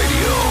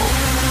Radio.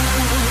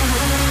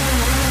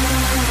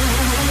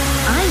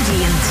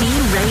 IDNT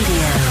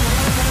Radio.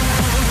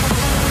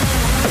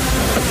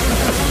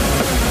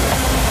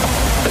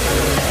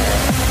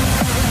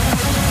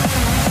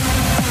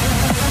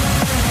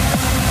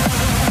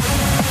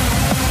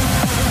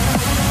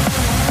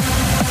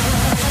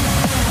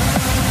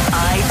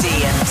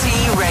 IDNT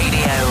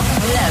Radio.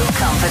 No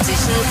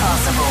competition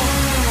possible.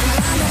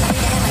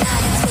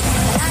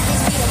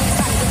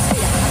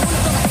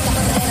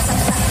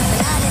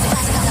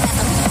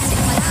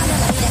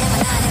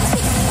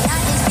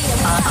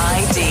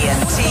 IDNT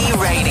ID&T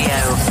Radio.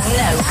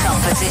 No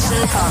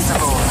competition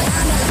possible.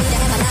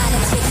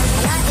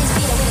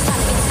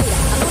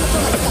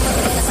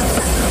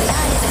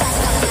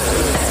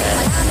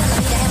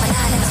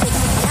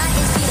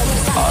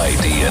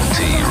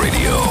 ID&T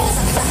Radio.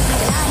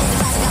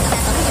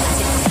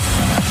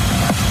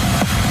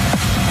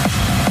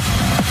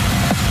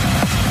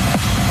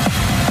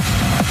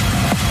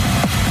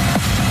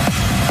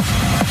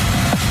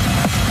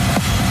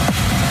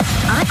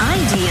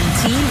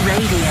 ID&T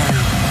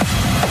Radio.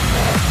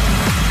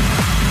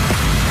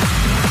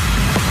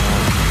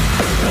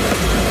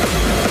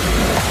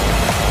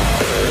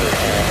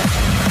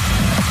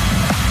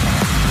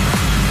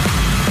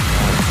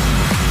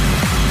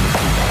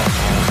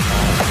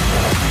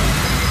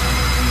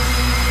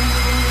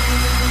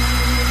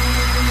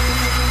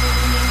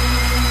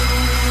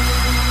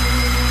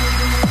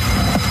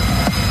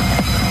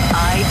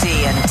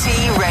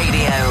 ID&T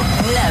Radio.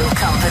 No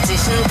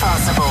competition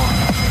possible.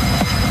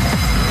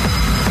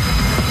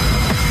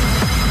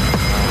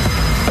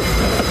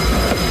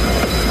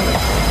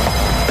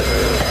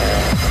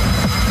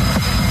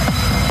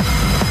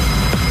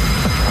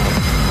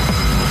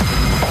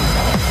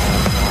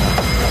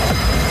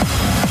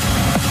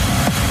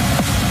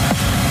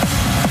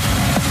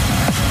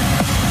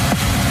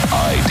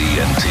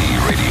 ID&T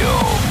Radio.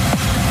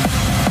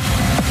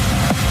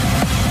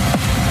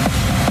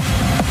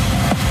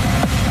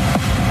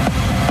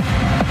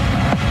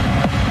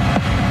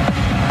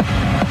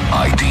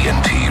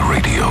 ID&T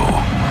Radio.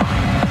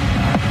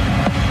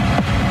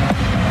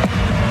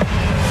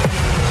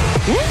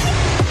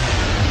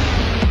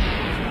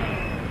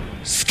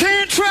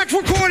 Scan track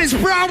recordings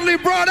proudly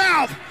brought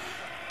out.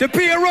 The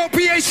PRO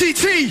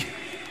PACT.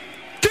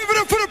 Give it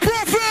up for the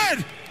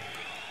prophet.